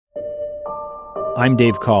I'm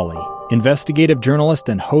Dave Cawley, investigative journalist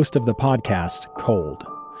and host of the podcast Cold.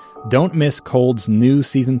 Don't miss Cold's new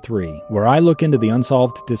Season 3, where I look into the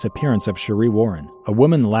unsolved disappearance of Cherie Warren, a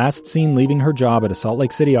woman last seen leaving her job at a Salt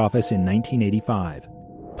Lake City office in 1985.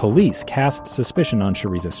 Police cast suspicion on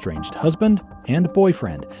Cherie's estranged husband and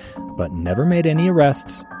boyfriend, but never made any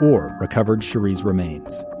arrests or recovered Cherie's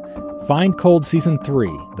remains. Find Cold Season 3,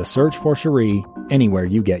 The Search for Cherie, anywhere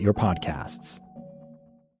you get your podcasts.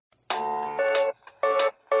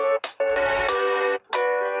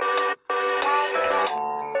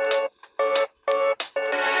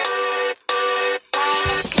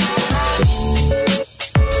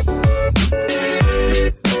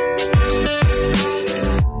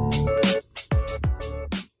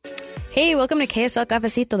 Hey, welcome to KSL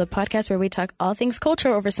Cafecito, the podcast where we talk all things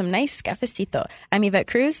culture over some nice cafecito. I'm Yvette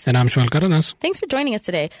Cruz. And I'm Xoel Cardenas. Thanks for joining us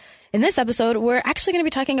today. In this episode, we're actually going to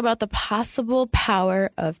be talking about the possible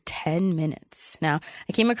power of 10 minutes. Now,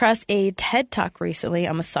 I came across a TED Talk recently.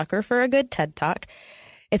 I'm a sucker for a good TED Talk.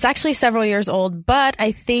 It's actually several years old, but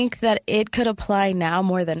I think that it could apply now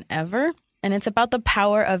more than ever. And it's about the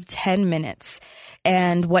power of 10 minutes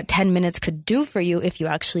and what 10 minutes could do for you if you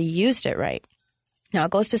actually used it right. Now,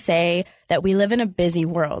 it goes to say that we live in a busy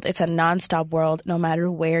world. It's a nonstop world, no matter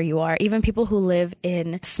where you are. Even people who live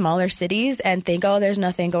in smaller cities and think, oh, there's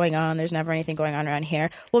nothing going on. There's never anything going on around here.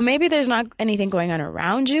 Well, maybe there's not anything going on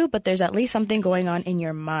around you, but there's at least something going on in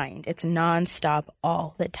your mind. It's nonstop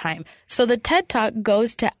all the time. So the TED Talk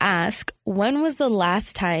goes to ask, when was the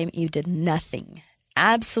last time you did nothing?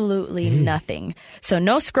 Absolutely nothing. So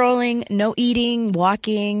no scrolling, no eating,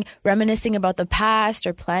 walking, reminiscing about the past,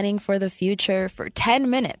 or planning for the future for 10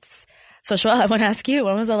 minutes. So Xoel, I want to ask you,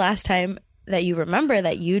 when was the last time that you remember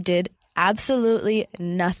that you did absolutely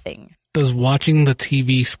nothing? Does watching the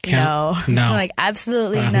TV count? No. Like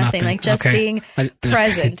absolutely nothing. Like just being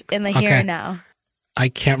present in the here and now. I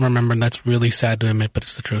can't remember. That's really sad to admit, but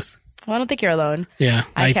it's the truth. Well, I don't think you're alone. Yeah.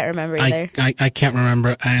 I can't remember either. I can't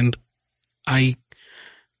remember. And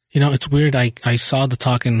it's weird. I saw the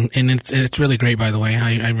talk and it's really great, by the way.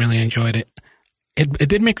 I really enjoyed it. It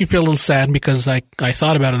did make me feel a little sad because I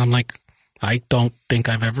thought about it and I'm like, I don't think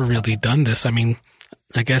I've ever really done this. I mean,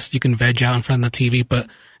 I guess you can veg out in front of the TV, but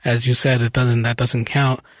as you said, that doesn't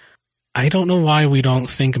count. I don't know why we don't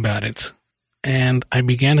think about it. And I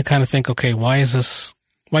began to kind of think, okay, why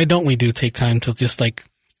don't we take time to just like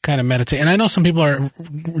kind of meditate? And I know some people are,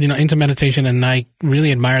 into meditation and I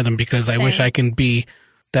really admire them because I wish I can be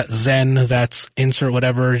that Zen, that's insert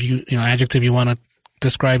whatever adjective you want to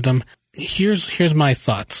describe them. Here's my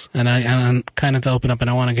thoughts, and I'm kind of to open up, and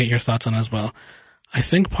I want to get your thoughts on it as well. I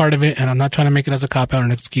think part of it, and I'm not trying to make it as a cop out or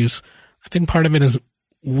an excuse, I think part of it is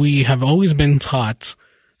we have always been taught,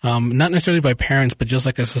 not necessarily by parents, but just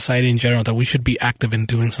like a society in general, that we should be active in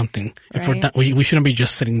doing something. If we're not, we shouldn't be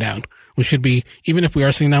just sitting down. We should be, even if we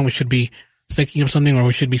are sitting down, we should be thinking of something, or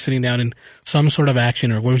we should be sitting down in some sort of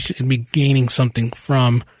action, or we should be gaining something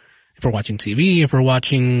from, if we're watching TV, if we're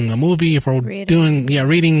watching a movie, if we're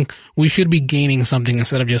reading, we should be gaining something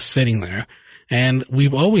instead of just sitting there. And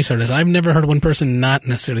we've always heard this. I've never heard one person not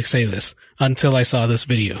necessarily say this until I saw this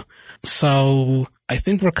video. So I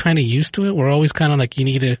think we're kind of used to it. We're always kind of like, you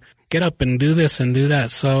need to get up and do this and do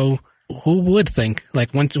that. So who would think,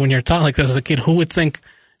 like when you're taught like this as a kid, who would think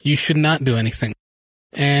you should not do anything?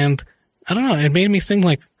 And I don't know, it made me think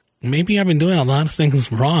like maybe I've been doing a lot of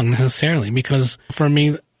things wrong necessarily, because for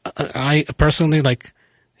me, I personally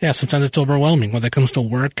sometimes it's overwhelming when it comes to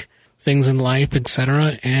work, things in life,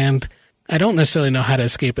 etc. And I don't necessarily know how to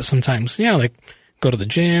escape it sometimes. Like go to the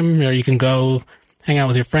gym, or you can go hang out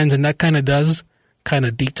with your friends, and that kind of does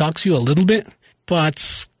detox you a little bit,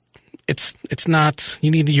 but it's not,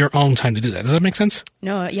 you need your own time to do that. Does that make sense?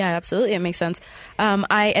 No, yeah, absolutely. It makes sense.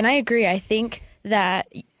 I agree. I think that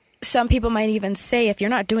some people might even say if you're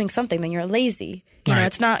not doing something, then you're lazy.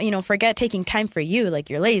 It's not, forget taking time for you,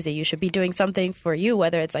 like you're lazy. You should be doing something for you,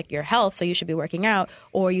 whether it's like your health, so you should be working out,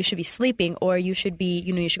 or you should be sleeping, or you should be,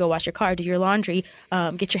 you should go wash your car, do your laundry,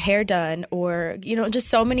 get your hair done, or, just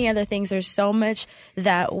so many other things. There's so much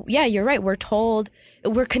that, you're right. We're told,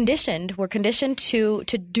 we're conditioned to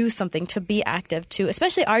do something, to be active, to,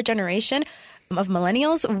 especially our generation of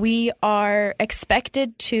millennials, we are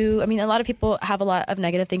expected to, a lot of people have a lot of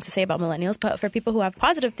negative things to say about millennials, but for people who have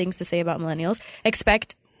positive things to say about millennials,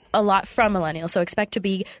 expect a lot from millennials. So expect to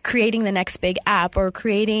be creating the next big app, or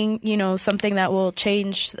creating, something that will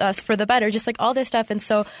change us for the better, just like all this stuff. And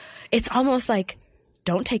so it's almost like,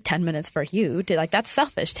 don't take 10 minutes for you. That's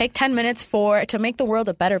selfish. Take 10 minutes to make the world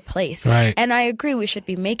a better place. Right. And I agree, we should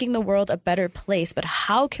be making the world a better place. But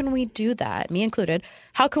how can we do that, me included?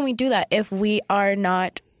 How can we do that if we are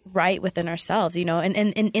not right within ourselves, you know. And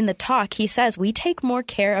in the talk, he says we take more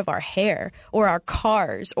care of our hair or our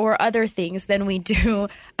cars or other things than we do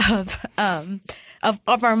of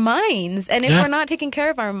our minds. And if we're not taking care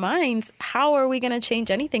of our minds, how are we going to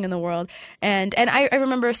change anything in the world? And I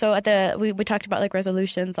remember, so we talked about like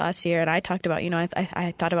resolutions last year, and I talked about, you know,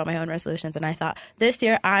 I thought about my own resolutions, and I thought this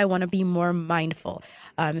year I want to be more mindful.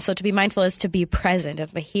 So to be mindful is to be present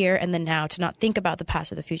of the here and the now, to not think about the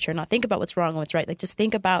past or the future, not think about what's wrong and what's right. Like just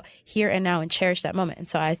think about here and now and cherish that moment. And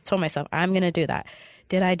so I told myself, I'm going to do that.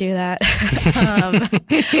 Did I do that?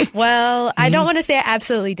 Well, I don't want to say I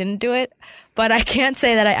absolutely didn't do it, but I can't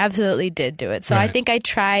say that I absolutely did do it. So I think I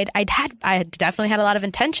tried. I definitely had a lot of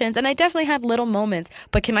intentions, and I definitely had little moments.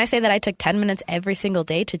 But can I say that I took 10 minutes every single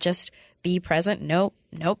day to just be present? Nope.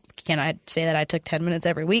 Can I say that I took 10 minutes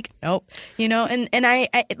every week? Nope. You know, and I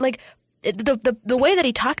like the way that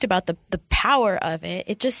he talked about the power of it,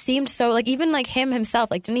 it just seemed so, like, even like him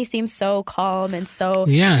himself, like, didn't he seem so calm and so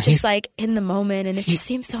just like in the moment, and it just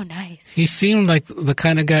seemed so nice. He seemed like the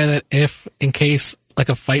kind of guy that if in case like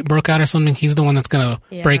a fight broke out or something, he's the one that's gonna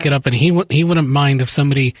break it up, and he wouldn't mind if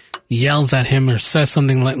somebody yells at him or says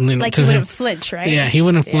something like he wouldn't flinch, right? Yeah, he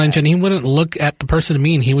wouldn't flinch, and he wouldn't look at the person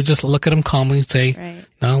mean. He would just look at him calmly and say,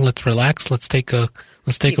 "No, let's relax. Let's take a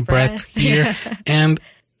breath here." And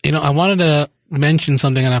you know, I wanted to mention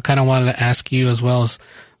something, and I kind of wanted to ask you as well, as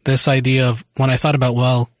this idea of when I thought about,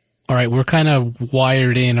 well, all right, we're kind of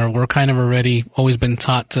wired in, or we're kind of already always been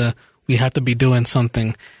taught we have to be doing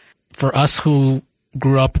something. For us who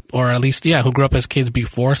grew up, or at least, who grew up as kids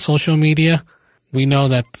before social media, we know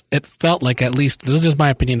that it felt like, at least, this is just my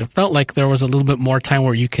opinion, it felt like there was a little bit more time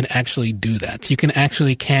where you can actually do that. You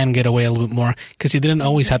can get away a little bit more, because you didn't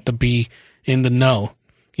always have to be in the know.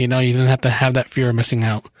 You know, you didn't have to have that fear of missing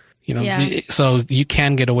out. You know, so you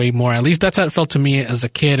can get away more. At least that's how it felt to me as a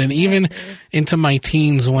kid. And even into my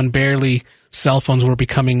teens, when barely cell phones were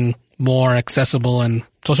becoming more accessible and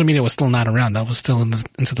social media was still not around. That was still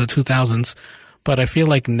into the 2000s. But I feel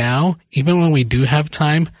like now, even when we do have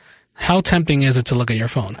time, how tempting is it to look at your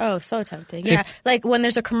phone? Oh, so tempting. Yeah. Like when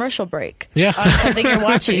there's a commercial break on something you're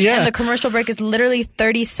watching, and the commercial break is literally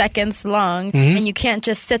 30 seconds long, and you can't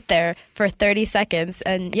just sit there for 30 seconds.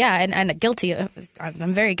 And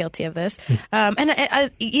I'm very guilty of this. And I,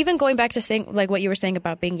 even going back to saying, like what you were saying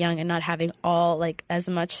about being young and not having all like as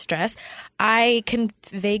much stress, I can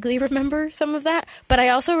vaguely remember some of that. But I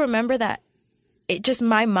also remember that it just,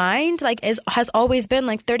 my mind like has always been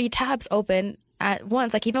like 30 tabs open at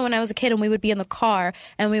once. Like even when I was a kid and we would be in the car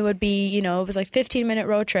and we would be, you know, it was like 15-minute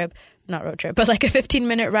not road trip, but like a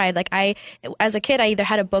 15-minute ride. Like as a kid, I either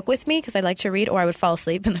had a book with me because I like to read, or I would fall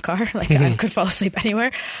asleep in the car. Like I could fall asleep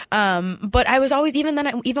anywhere. But I was always, even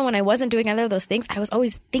when I wasn't doing either of those things, I was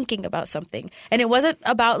always thinking about something. And it wasn't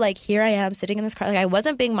about like, here I am sitting in this car. Like I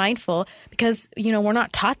wasn't being mindful because, you know, we're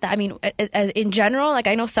not taught that. I mean, in general, like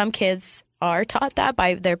I know some kids are taught that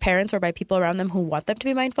by their parents or by people around them who want them to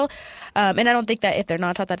be mindful. And I don't think that if they're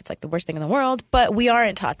not taught that, it's like the worst thing in the world. But we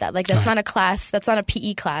aren't taught that. Like that's not a class. That's not a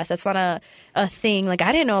PE class. That's not a thing. Like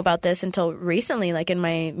I didn't know about this until recently, like in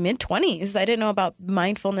my mid-20s. I didn't know about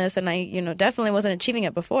mindfulness, and I, you know, definitely wasn't achieving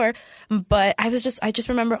it before. But I just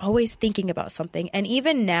remember always thinking about something. And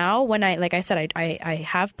even now, when like I said, I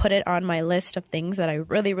have put it on my list of things that I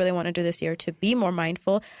really, really want to do this year to be more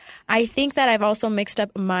mindful. I think that I've also mixed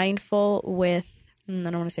up mindful with, I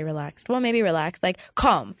don't want to say relaxed. Well, maybe relaxed, like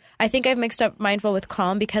calm. I think I've mixed up mindful with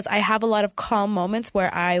calm because I have a lot of calm moments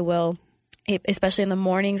where I will, especially in the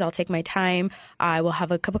mornings, I'll take my time. I will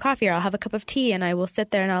have a cup of coffee or I'll have a cup of tea and I will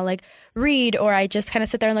sit there and I'll like read, or I just kind of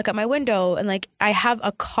sit there and look out my window and like I have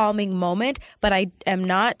a calming moment, but I am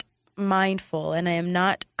not mindful and I am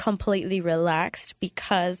not completely relaxed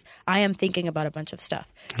because I am thinking about a bunch of stuff.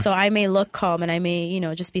 So I may look calm and I may, you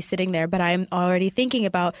know, just be sitting there, but I'm already thinking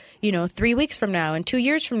about, you know, 3 weeks from now and 2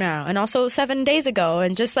 years from now and also 7 days ago,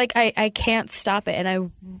 and just like I can't stop it.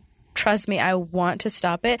 And trust me, I want to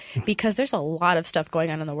stop it because there's a lot of stuff going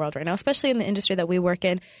on in the world right now, especially in the industry that we work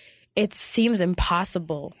in. It seems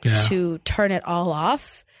impossible to turn it all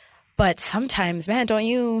off. But sometimes, man, don't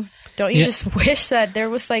you just wish that there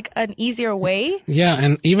was like an easier way? Yeah,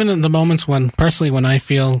 and even in the moments when I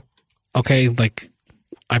feel, okay, like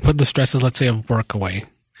I put the stresses, let's say, of work away,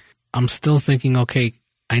 I'm still thinking, okay,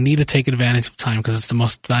 I need to take advantage of time because it's the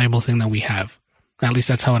most valuable thing that we have. At least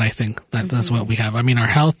that's how I think. That's what we have. I mean, our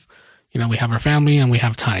health, you know, we have our family and we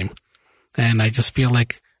have time. And I just feel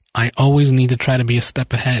like I always need to try to be a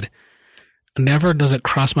step ahead. Never does it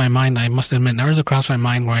cross my mind, I must admit, never does it cross my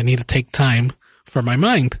mind where I need to take time for my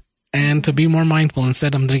mind and to be more mindful.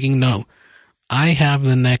 Instead, I'm thinking, no, I have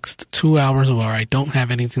the next 2 hours where I don't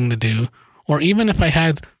have anything to do, or even if I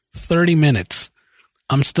had 30 minutes,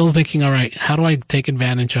 I'm still thinking, all right, how do I take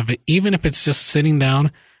advantage of it? Even if it's just sitting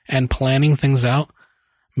down and planning things out,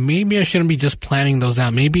 maybe I shouldn't be just planning those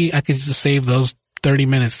out. Maybe I could just save those 30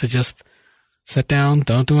 minutes to just sit down,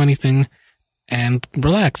 don't do anything, and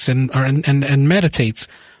relax and meditate.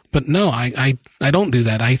 But no, I don't do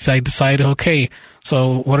that. I decide, okay,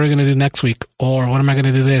 so what are we going to do next week? Or what am I going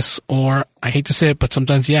to do this? Or I hate to say it, but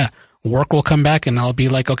sometimes, work will come back and I'll be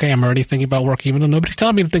like, okay, I'm already thinking about work. Even though nobody's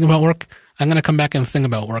telling me to think about work, I'm going to come back and think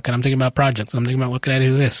about work. And I'm thinking about projects. I'm thinking about what can I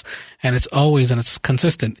do this? And it's always, and it's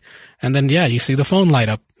consistent. And then, you see the phone light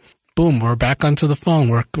up. Boom, we're back onto the phone.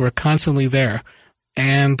 We're constantly there.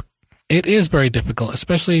 And it is very difficult,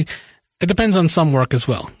 especially, it depends on some work as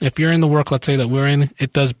well. If you're in the work, let's say that we're in,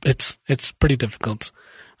 it's pretty difficult.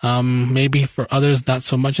 Maybe for others, not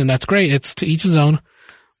so much, and that's great. It's to each his own.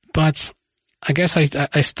 But I guess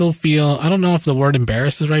I still feel, I don't know if the word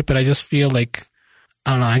embarrassed is right, but I just feel like,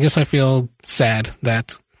 I don't know, I guess I feel sad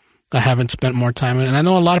that I haven't spent more time. And I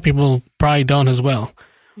know a lot of people probably don't as well.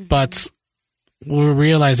 Mm-hmm. But we're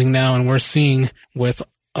realizing now, and we're seeing with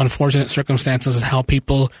unfortunate circumstances how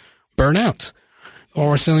people burn out. Or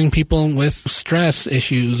we're seeing people with stress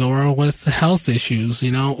issues or with health issues,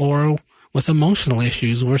 or with emotional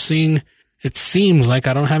issues. We're seeing, it seems like,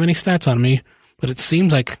 I don't have any stats on me, but it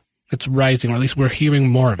seems like it's rising, or at least we're hearing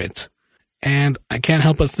more of it. And I can't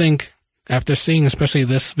help but think, after seeing especially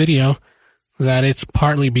this video, that it's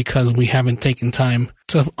partly because we haven't taken time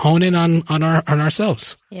to hone in on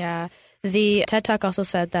ourselves. Yeah. The TED Talk also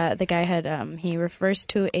said that the guy had, he refers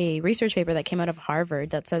to a research paper that came out of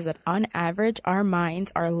Harvard that says that on average, our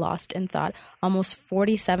minds are lost in thought almost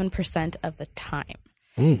 47% of the time.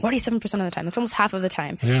 47% of the time. That's almost half of the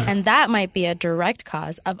time. Yeah. And that might be a direct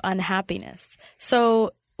cause of unhappiness.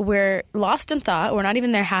 So we're lost in thought. We're not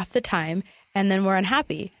even there half the time. And then we're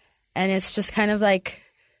unhappy. And it's just kind of like,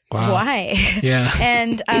 wow. Why? Yeah.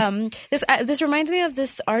 And this reminds me of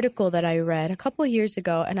this article that I read a couple of years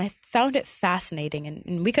ago, and I found it fascinating.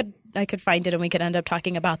 And I could find it, and we could end up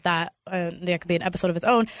talking about that. There could be an episode of its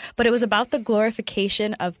own. But it was about the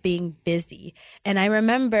glorification of being busy. And I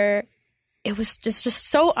remember it was just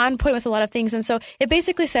so on point with a lot of things. And so it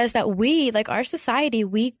basically says that we, like our society,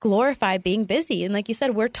 we glorify being busy. And like you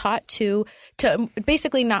said, we're taught to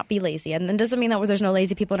basically not be lazy. And it doesn't mean that there's no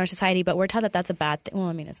lazy people in our society, but we're taught that that's a bad thing. Well,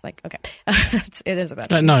 I mean, it's like, okay, it is a bad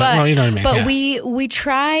thing. No, you know what I mean. But we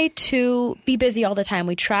try to be busy all the time.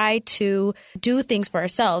 We try to do things for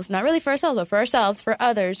ourselves, not really for ourselves, but for ourselves, for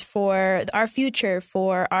others, for our future,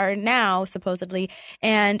 for our now, supposedly.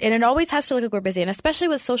 And it always has to look like we're busy. And especially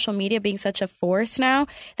with social media being such a force now,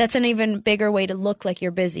 that's an even bigger way to look like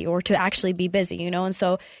you're busy or to actually be busy, And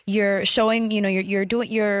so you're showing,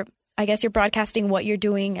 I guess you're broadcasting what you're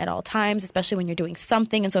doing at all times, especially when you're doing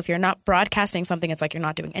something. And so if you're not broadcasting something, it's like you're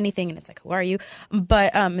not doing anything, and it's like, who are you?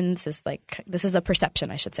 But and this is the perception,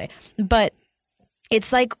 I should say. But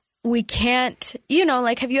it's like we can't,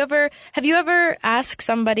 have you ever asked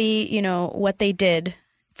somebody, what they did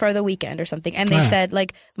for the weekend or something, and they said,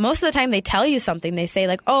 like, most of the time they tell you something, they say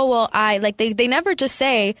like, oh well, they never just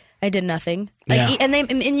say I did nothing,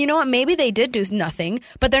 and you know what, maybe they did do nothing,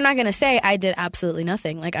 but they're not going to say I did absolutely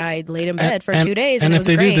nothing, like I laid in bed for 2 days and if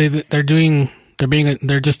they do,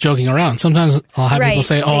 they're just joking around. Sometimes I'll have people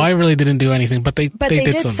say, I really didn't do anything, but they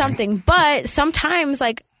did something. But sometimes,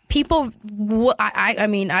 like, people, I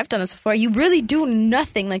mean, I've done this before. You really do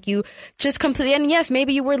nothing. Like, you just completely, and yes,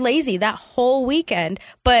 maybe you were lazy that whole weekend,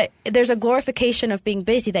 but there's a glorification of being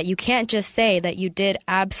busy that you can't just say that you did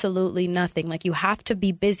absolutely nothing. Like, you have to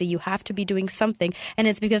be busy. You have to be doing something. And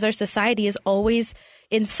it's because our society is always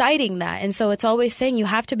inciting that. And so it's always saying you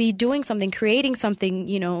have to be doing something, creating something,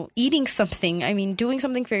 eating something. I mean, doing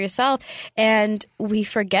something for yourself. And we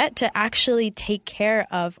forget to actually take care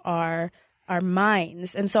of our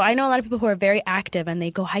minds. And so I know a lot of people who are very active and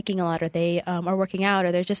they go hiking a lot, or they are working out,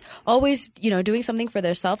 or they're just always, doing something for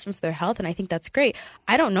themselves and for their health. And I think that's great.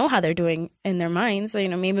 I don't know how they're doing in their minds.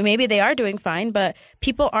 Maybe they are doing fine, but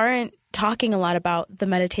people aren't talking a lot about the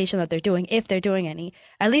meditation that they're doing, if they're doing any,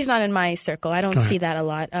 at least not in my circle. I don't see that a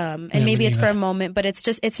lot. And maybe it's for a moment, but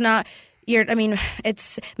it's not,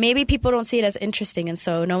 it's maybe people don't see it as interesting. And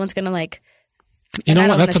so no one's going to like, You know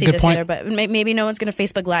what? That's a good point. Either, but maybe no one's going to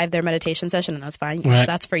Facebook Live their meditation session, and that's fine. Right.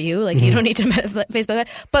 That's for you. Like, you don't need to Facebook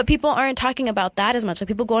Live. But people aren't talking about that as much. Like,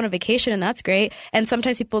 people go on a vacation, and that's great. And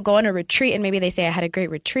sometimes people go on a retreat, and maybe they say, I had a great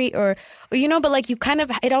retreat, or but like, you kind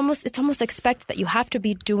of, it's almost expected that you have to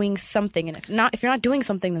be doing something. And if you're not doing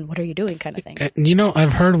something, then what are you doing, kind of thing.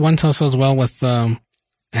 I've heard one also as well with, and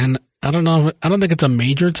I don't know, I don't think it's a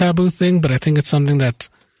major taboo thing, but I think it's something that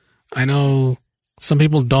I know some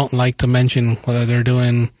people don't like to mention whether they're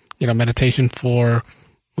doing, meditation for,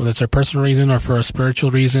 whether it's a personal reason or for a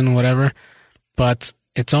spiritual reason, whatever. But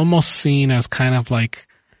it's almost seen as kind of like,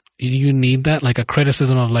 you need that, like a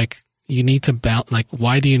criticism of like, you need to like,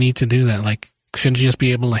 why do you need to do that? Like, shouldn't you just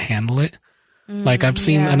be able to handle it? Like I've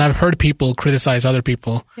seen, and I've heard people criticize other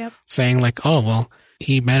people saying like, oh, well,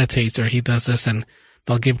 he meditates or he does this, and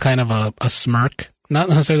they'll give kind of a smirk, not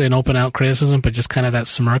necessarily an open out criticism, but just kind of that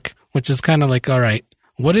smirk, which is kind of like, all right,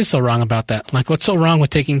 what is so wrong about that? Like, what's so wrong with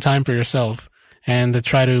taking time for yourself and to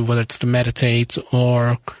try to, whether it's to meditate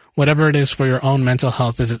or whatever it is for your own mental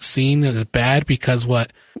health? Is it seen as bad because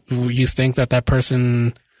what you think that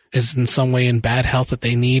person is in some way in bad health that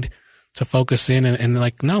they need to focus in and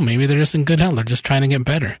like, no, maybe they're just in good health. They're just trying to get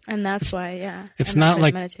better. And that's why, It's not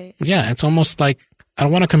like, it's almost like, I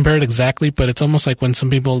don't want to compare it exactly, but it's almost like when some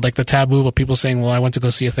people, like the taboo of people saying, well, I went to go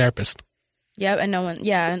see a therapist. Yep, and no one,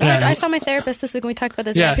 I saw my therapist this week and we talked about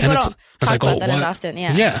this. Yeah, people and don't talk about that as often.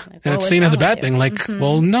 Yeah, like, and it's seen as a bad thing. Like,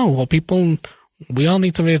 well, no, people, we all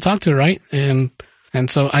need somebody to talk to, right? And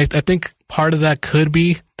so I think part of that could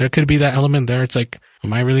be that element there. It's like,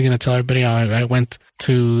 am I really going to tell everybody I went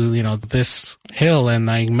to, this hill and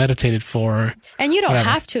I meditated for, and you don't whatever.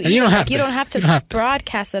 have to. And you don't have to. You don't have to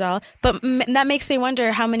broadcast it all. But that makes me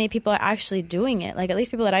wonder how many people are actually doing it. Like, at least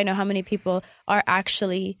people that I know, how many people are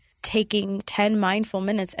actually taking 10 mindful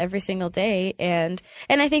minutes every single day. And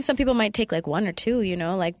I think some people might take like 1 or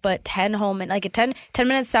 2, but 10 whole minutes, like 10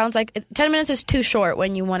 minutes sounds like 10 minutes is too short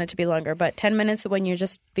when you want it to be longer, but 10 minutes when you're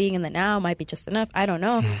just being in the now might be just enough. I don't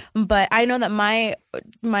know. But I know that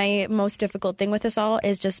my most difficult thing with this all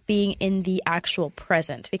is just being in the actual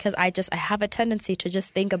present, because I have a tendency to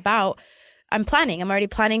just think about, I'm already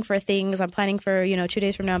planning for things. I'm planning for, 2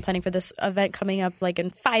 days from now, I'm planning for this event coming up like in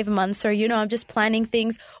 5 months, or, I'm just planning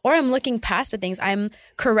things, or I'm looking past at things. I'm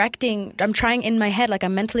trying in my head, like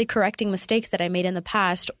I'm mentally correcting mistakes that I made in the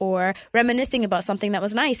past, or reminiscing about something that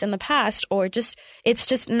was nice in the past, or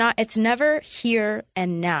it's never here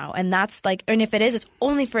and now. And that's like, and if it is, it's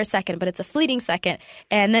only for a second, but it's a fleeting second.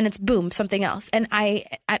 And then it's boom, something else. And I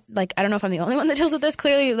don't know if I'm the only one that deals with this.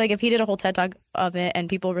 Clearly, like if he did a whole TED Talk of it and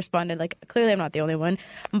people responded, like clearly I'm not the only one,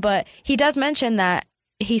 but he does mention that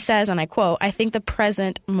he says, and I quote, "I think the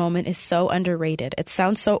present moment is so underrated. It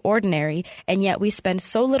sounds so ordinary, and yet we spend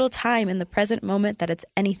so little time in the present moment that it's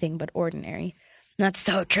anything but ordinary." And that's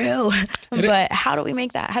so true. But how do we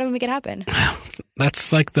make that? How do we make it happen?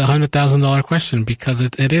 That's like the $100,000 question, because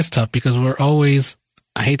it is tough, because we're always,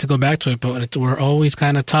 I hate to go back to it, but we're always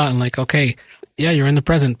kind of taught and like, okay, yeah, you're in the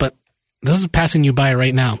present, but this is passing you by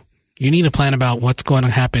right now. You need to plan about what's going to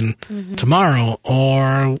happen tomorrow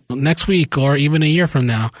or next week or even a year from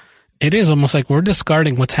now. It is almost like we're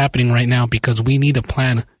discarding what's happening right now because we need to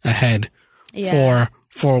plan ahead for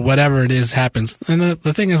whatever it is happens. And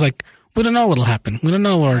the thing is, like, we don't know what'll happen. We don't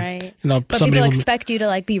know, or right. But somebody people expect you to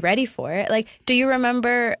like be ready for it. Like, do you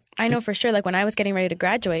remember? I know for sure. Like when I was getting ready to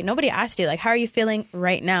graduate, nobody asked you like, "How are you feeling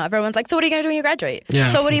right now?" Everyone's like, "So what are you going to do when you graduate?" Yeah.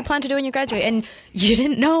 So what do you plan to do when you graduate? And you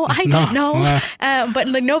didn't know. I didn't know. But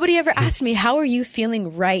like nobody ever asked me, "How are you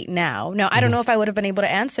feeling right now?" Now I don't know if I would have been able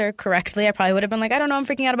to answer correctly. I probably would have been like, "I don't know. I'm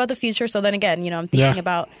freaking out about the future." So then again, I'm thinking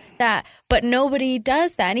about that. But nobody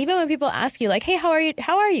does that. And even when people ask you, like, "Hey, how are you?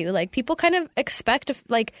 How are you?" Like people kind of expect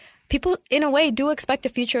like. People, in a way, do expect a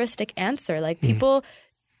futuristic answer. Like people,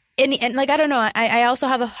 and like I don't know. I also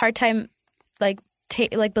have a hard time like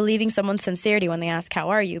believing someone's sincerity when they ask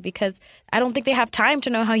how are you, because I don't think they have time to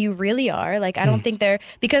know how you really are. Like I don't think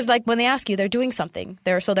because like when they ask you, they're doing something.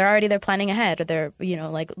 They're planning ahead, or they're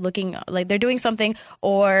like looking like they're doing something,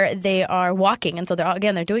 or they are walking, and so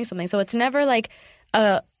they're doing something. So it's never like.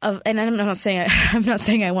 And I'm not saying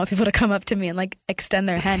I want people to come up to me and like extend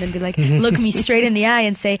their hand and be like, look me straight in the eye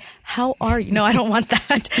and say, "How are you?" No, I don't want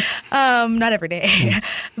that. Not every day.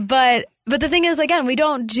 But the thing is, again, we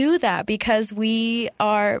don't do that because we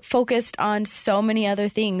are focused on so many other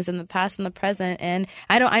things in the past and the present. And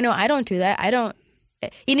I know I don't do that.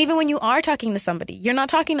 And even when you are talking to somebody, you're not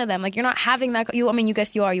talking to them. Like you're not having that. You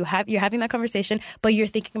guess you are. You're having that conversation, but you're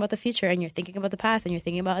thinking about the future and you're thinking about the past and you're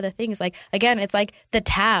thinking about other things. Like again, it's like the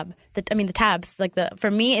tabs. Like for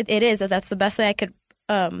me, it is. That's the best way I could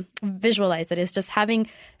visualize it. Is just having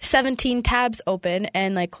 17 tabs open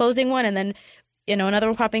and like closing one and then. Another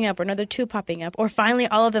one popping up or another 2 popping up, or finally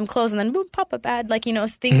all of them close and then boom, pop up ad. Like,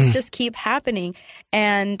 things just keep happening.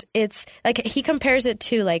 And it's like, he compares it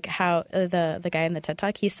to like how the guy in the TED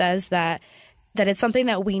Talk, he says that that it's something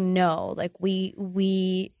that we know, like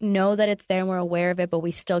we know that it's there and we're aware of it, but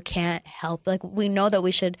we still can't help. Like we know that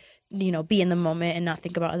we should, be in the moment and not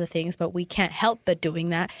think about other things, but we can't help but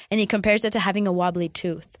doing that. And he compares it to having a wobbly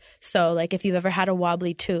tooth. So like if you've ever had a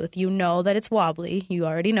wobbly tooth, you know that it's wobbly. You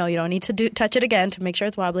already know. You don't need to touch it again to make sure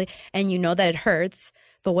it's wobbly. And you know that it hurts.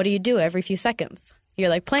 But what do every few seconds? You're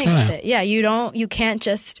like playing with it. Yeah, you can't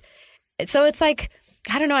just. So it's like,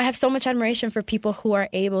 I don't know. I have so much admiration for people who are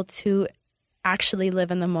able to actually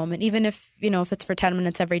live in the moment, even if, if it's for 10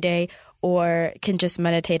 minutes every day, or can just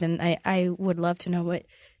meditate. And I would love to know what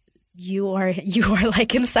you are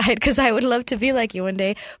like inside, because I would love to be like you one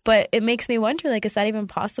day. But it makes me wonder, like, is that even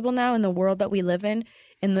possible now in the world that we live in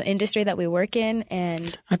the industry that we work in,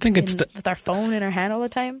 and I think it's with our phone in our hand all the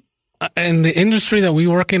time? In the industry that we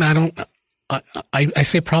work in, I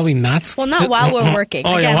say probably not. Well, not while we're working.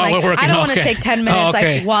 Oh, Again, yeah, while we're working. I don't want to take 10 minutes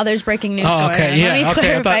like while there's breaking news going on. Yeah, Let me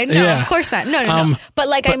clarify. No, of course not. No. But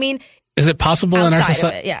I mean, is it possible in our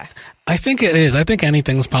society? Yeah. I think it is. I think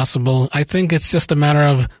anything's possible. I think it's just a matter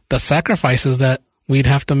of the sacrifices that we'd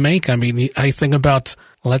have to make. I mean, I think about,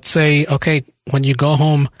 let's say, okay, when you go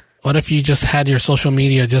home, what if you just had your social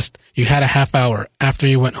media, you had a half hour after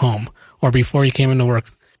you went home or before you came into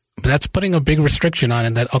work? That's putting a big restriction on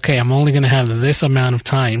it that, okay, I'm only going to have this amount of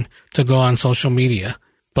time to go on social media.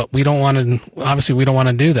 But we don't want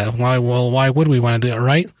to do that. Why would we want to do it,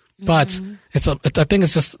 right? Mm-hmm. But I think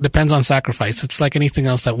it's just depends on sacrifice. It's like anything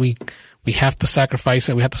else that we have to sacrifice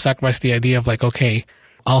it. We have to sacrifice the idea of like, okay,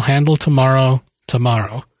 I'll handle tomorrow.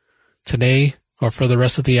 Today, or for the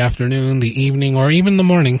rest of the afternoon, the evening, or even the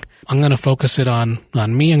morning, I'm going to focus it on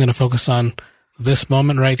me. I'm going to focus on this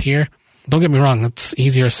moment right here. Don't get me wrong, it's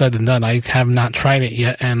easier said than done. I have not tried it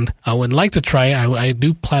yet, and I would like to try it. I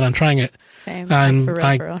do plan on trying it. Same. And for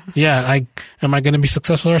real. Yeah, am I going to be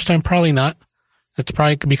successful the first time? Probably not. It's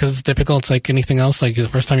probably because it's difficult. It's like anything else. Like the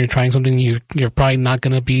first time you're trying something, you're probably not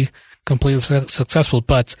going to be completely successful.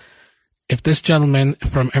 But if this gentleman,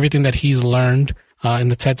 from everything that he's learned in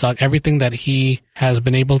the TED Talk, everything that he has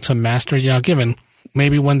been able to master, given,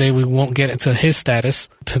 maybe one day we won't get into his status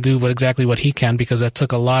to do exactly what he can, because that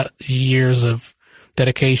took a lot of years of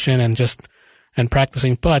dedication and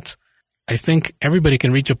practicing. But I think everybody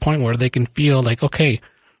can reach a point where they can feel like, okay,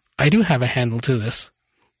 I do have a handle to this.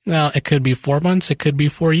 Now, it could be 4 months, it could be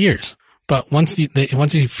 4 years. But once you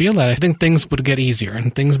feel that, I think things would get easier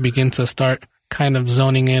and things begin to start kind of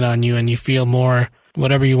zoning in on you, and you feel more,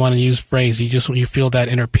 whatever you want to use phrase, you feel that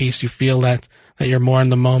inner peace, you feel that you're more in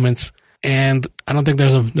the moment. And I don't think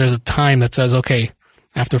there's a time that says, okay,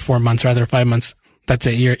 after 4 months, rather 5 months, that's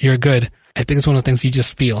it, you're good. I think it's one of the things you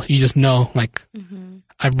just feel. You just know, like,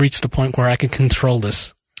 I've reached a point where I can control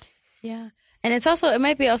this. Yeah. And it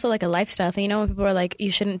might be also like a lifestyle thing. When people are like,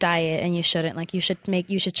 you shouldn't diet and you shouldn't, like, you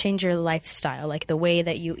should change your lifestyle, like the way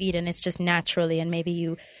that you eat, and it's just naturally, and maybe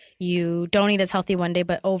you don't eat as healthy one day,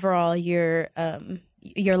 but overall your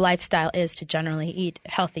lifestyle is to generally eat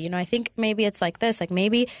healthy. I think maybe it's like this, like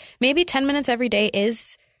maybe 10 minutes every day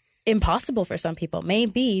is impossible for some people,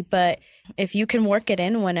 maybe, but if you can work it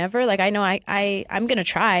in whenever, like I know I'm going to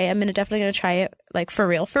try, definitely going to try it, like for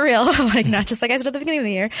real, like not just like I said at the beginning of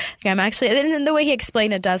the year, like I'm actually, and the way he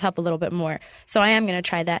explained it does help a little bit more. So I am going to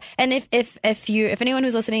try that. And if anyone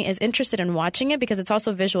who's listening is interested in watching it, because it's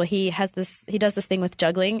also visual, he does this thing with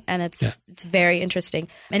juggling, and it's very interesting,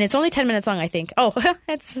 and it's only 10 minutes long, I think.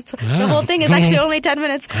 The whole thing is actually only 10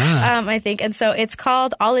 minutes, I think. And so it's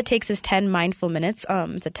called All It Takes Is 10 Mindful Minutes.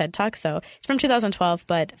 It's a TED Talk. So it's from 2012,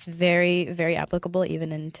 but it's very, very applicable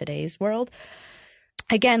even in today's world.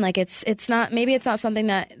 Again, like it's not something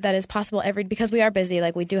that is possible because we are busy.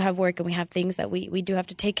 Like we do have work and we have things that we do have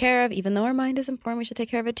to take care of. Even though our mind is important, we should take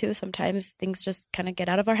care of it too. Sometimes things just kind of get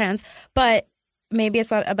out of our hands. But maybe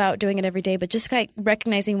it's not about doing it every day, but just like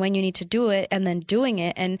recognizing when you need to do it and then doing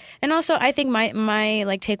it. And also I think my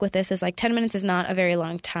like take with this is like 10 minutes is not a very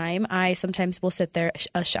long time. I sometimes will sit there,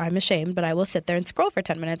 I'm ashamed, but I will sit there and scroll for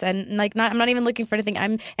 10 minutes and like I'm not even looking for anything.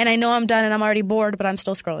 And I know I'm done and I'm already bored, but I'm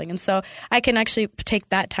still scrolling. And so I can actually take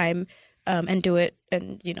that time and do it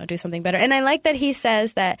and, do something better. And I like that he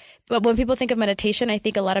says that, but when people think of meditation, I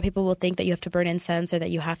think a lot of people will think that you have to burn incense or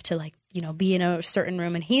that you have to like, be in a certain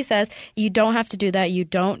room. And he says you don't have to do that. You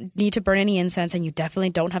don't need to burn any incense, and you definitely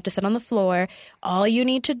don't have to sit on the floor. All you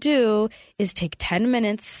need to do is take 10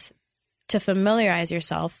 minutes to familiarize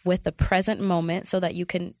yourself with the present moment so that you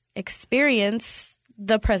can experience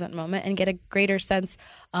the present moment and get a greater sense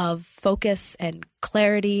of focus and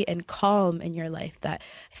clarity and calm in your life that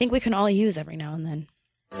I think we can all use every now and then.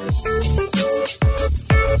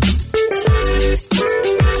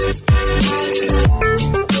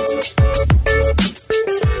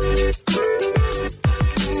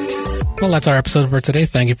 Well, that's our episode for today.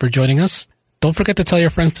 Thank you for joining us. Don't forget to tell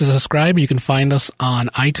your friends to subscribe. You can find us on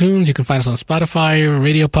iTunes. You can find us on Spotify,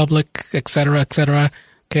 Radio Public, etc., etc.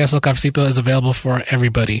 KSL Cafecito is available for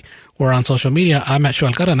everybody. We're on social media. I'm at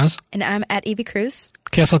Xoel Cardenas. And I'm at Evie Cruz.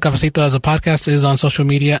 KSL Cafecito as a podcast is on social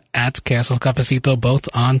media at KSL Cafecito, both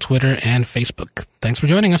on Twitter and Facebook. Thanks for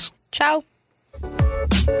joining us. Ciao.